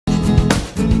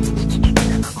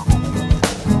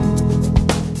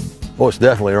Well, it's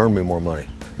definitely earned me more money.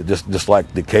 Just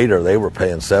like Decatur, they were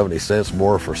paying 70 cents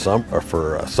more for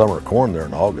summer corn there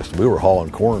in August. We were hauling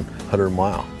corn 100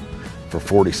 mile for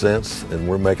 40 cents, and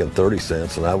we're making 30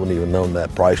 cents, and I wouldn't even known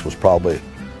that price was probably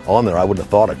on there. I wouldn't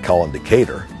have thought of calling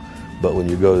Decatur, but when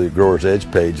you go to the Grower's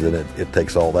Edge page, then it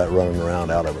takes all that running around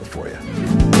out of it for you.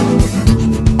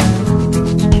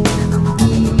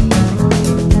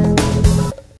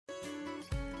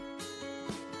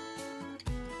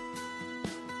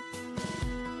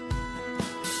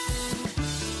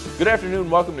 Good afternoon,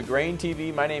 welcome to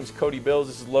GrainTV. My name is Cody Bills,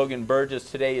 this is Logan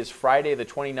Burgess. Today is Friday the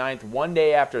 29th, one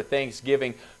day after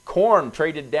Thanksgiving. Corn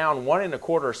traded down 1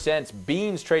 1/4 cents.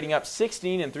 Beans trading up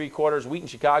 16 3/4. Wheat in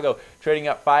Chicago trading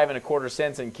up 5 1/4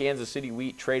 cents. And Kansas City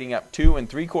wheat trading up 2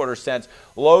 3/4 cents.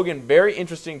 Logan, very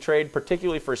interesting trade,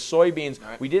 particularly for soybeans.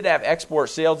 Right. We did have export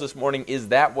sales this morning. Is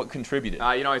that what contributed?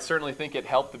 I certainly think it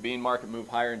helped the bean market move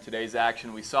higher in today's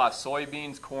action. We saw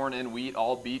soybeans, corn, and wheat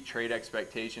all beat trade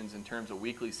expectations in terms of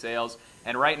weekly sales.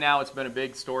 And right now, it's been a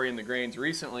big story in the grains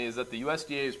recently is that the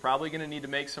USDA is probably going to need to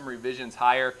make some revisions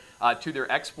higher to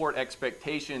their export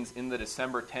expectations in the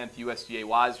December 10th USDA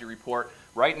WASDE report.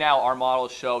 Right now, our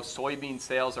models show soybean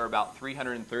sales are about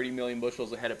 330 million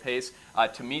bushels ahead of pace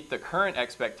to meet the current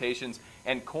expectations,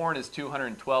 and corn is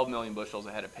 212 million bushels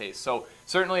ahead of pace. So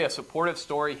certainly a supportive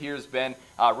story here has been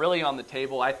really on the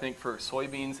table, I think, for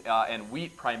soybeans and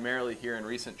wheat primarily here in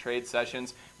recent trade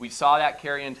sessions. We saw that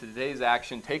carry into today's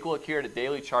action. Take a look here at a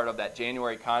daily chart of that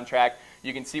January contract.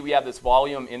 You can see we have this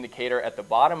volume indicator at the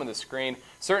bottom of the screen.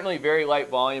 Certainly very light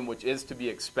volume, which is to be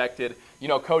expected. You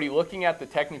know, Cody, looking at the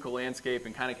technical landscape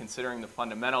and kind of considering the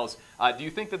fundamentals, do you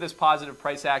think that this positive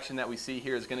price action that we see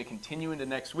here is going to continue into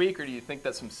next week, or do you think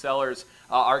that some sellers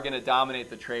are going to dominate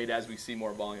the trade as we see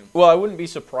more volume? Well, I wouldn't be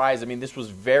surprised. I mean, this was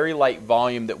very light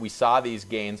volume that we saw these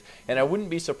gains, and I wouldn't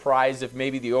be surprised if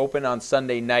maybe the open on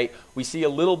Sunday night, we see a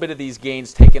little bit of these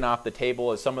gains taken off the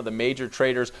table as some of the major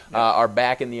traders are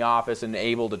back in the office and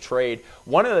able to trade.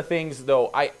 One of the things, though,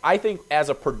 I think as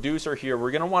a producer here,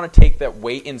 we're going to want to take that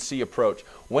wait-and-see approach.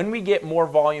 When we get more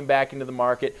volume back into the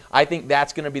market, I think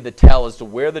that's going to be the tell as to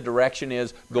where the direction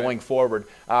is going forward.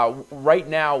 Right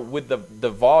now, with the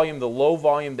volume, the low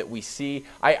volume that we see,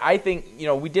 I think, you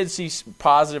know, we did see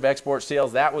positive export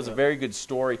sales. That was a very good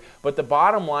story. But the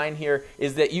bottom line here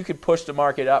is that you could push the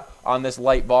market up on this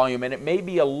light volume, and it may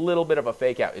be a little bit of a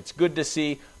fake out. It's good to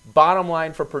see. Bottom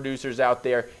line for producers out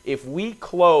there, if we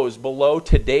close below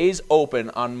today's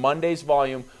open on Monday's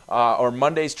volume or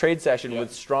Monday's trade session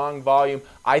with strong volume,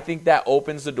 I think that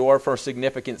opens the door for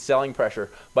significant selling pressure.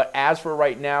 But as for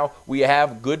right now, we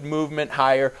have good movement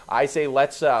higher. I say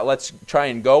let's try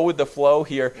and go with the flow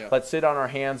here. Let's sit on our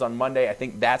hands on Monday. I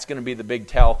think that's going to be the big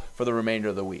tell for the remainder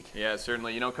of the week. Yeah,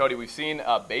 certainly. You know, Cody, we've seen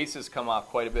basis come off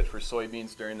quite a bit for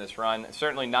soybeans during this run.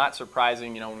 Certainly not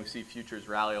surprising. You know, when we see futures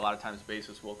rally, a lot of times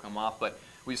basis will come off, but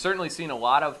we've certainly seen a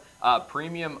lot of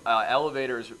premium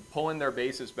elevators pulling their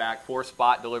basis back for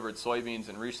spot delivered soybeans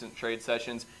in recent trade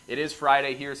sessions. It is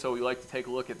Friday here, so we like to take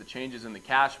a look at the changes in the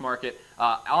cash market.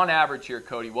 On average here,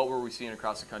 Cody, what were we seeing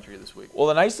across the country this week? Well,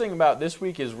 the nice thing about this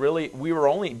week is really we were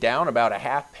only down about a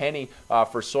half penny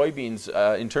for soybeans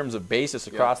in terms of basis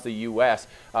across the U.S.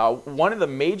 One of the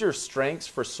major strengths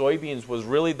for soybeans was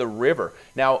really the river.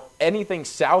 Now, anything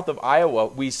south of Iowa,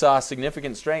 we saw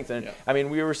significant strength. And I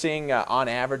mean, we were seeing on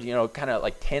average, you know, kind of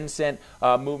like 10-cent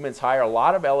movements higher. A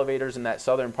lot of elevators in that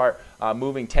southern part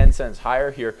moving 10 cents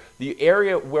higher here. The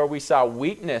area where we saw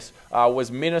weakness was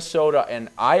Minnesota and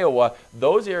Iowa.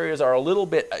 Those areas are a little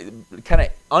bit kind of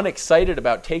unexcited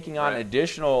about taking on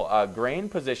additional grain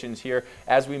positions here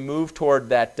as we move toward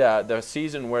that the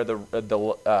season where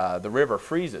the river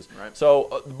freezes.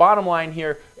 So the bottom line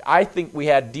here, I think we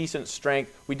had decent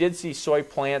strength. We did see soy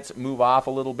plants move off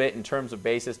a little bit in terms of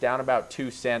basis, down about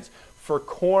 2 cents. For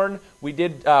corn, we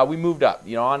moved up.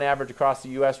 You know, on average across the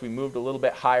U.S., we moved a little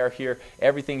bit higher here.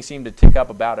 Everything seemed to tick up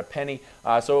about a penny,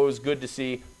 so it was good to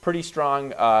see. Pretty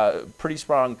strong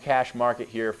cash market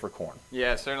here for corn.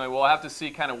 Yeah, certainly. We'll have to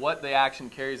see kind of what the action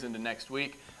carries into next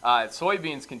week.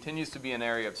 Soybeans continues to be an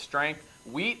area of strength.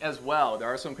 Wheat as well. There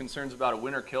are some concerns about a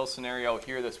winter kill scenario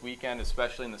here this weekend,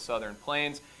 especially in the southern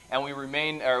plains. And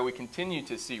we continue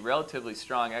to see relatively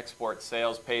strong export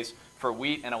sales pace for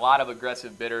wheat and a lot of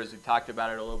aggressive bidders. We've talked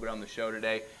about it a little bit on the show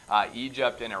today.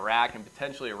 Egypt and Iraq and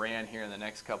potentially Iran here in the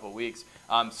next couple of weeks.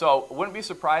 So wouldn't be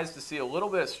surprised to see a little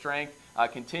bit of strength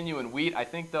continue in wheat. I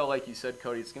think, though, like you said,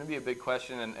 Cody, it's going to be a big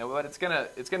question, but it's going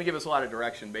to give us a lot of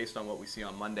direction based on what we see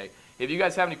on Monday. If you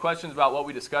guys have any questions about what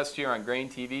we discussed here on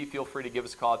GrainTV, feel free to give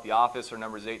us a call at the office. Our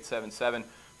number is 877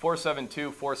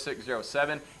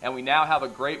 472-4607. And we now have a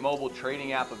great mobile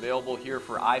trading app available here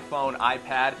for iPhone,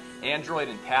 iPad, Android,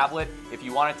 and tablet. If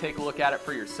you want to take a look at it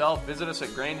for yourself, visit us at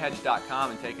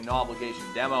grainhedge.com and take a no-obligation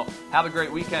demo. Have a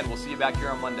great weekend. We'll see you back here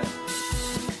on Monday.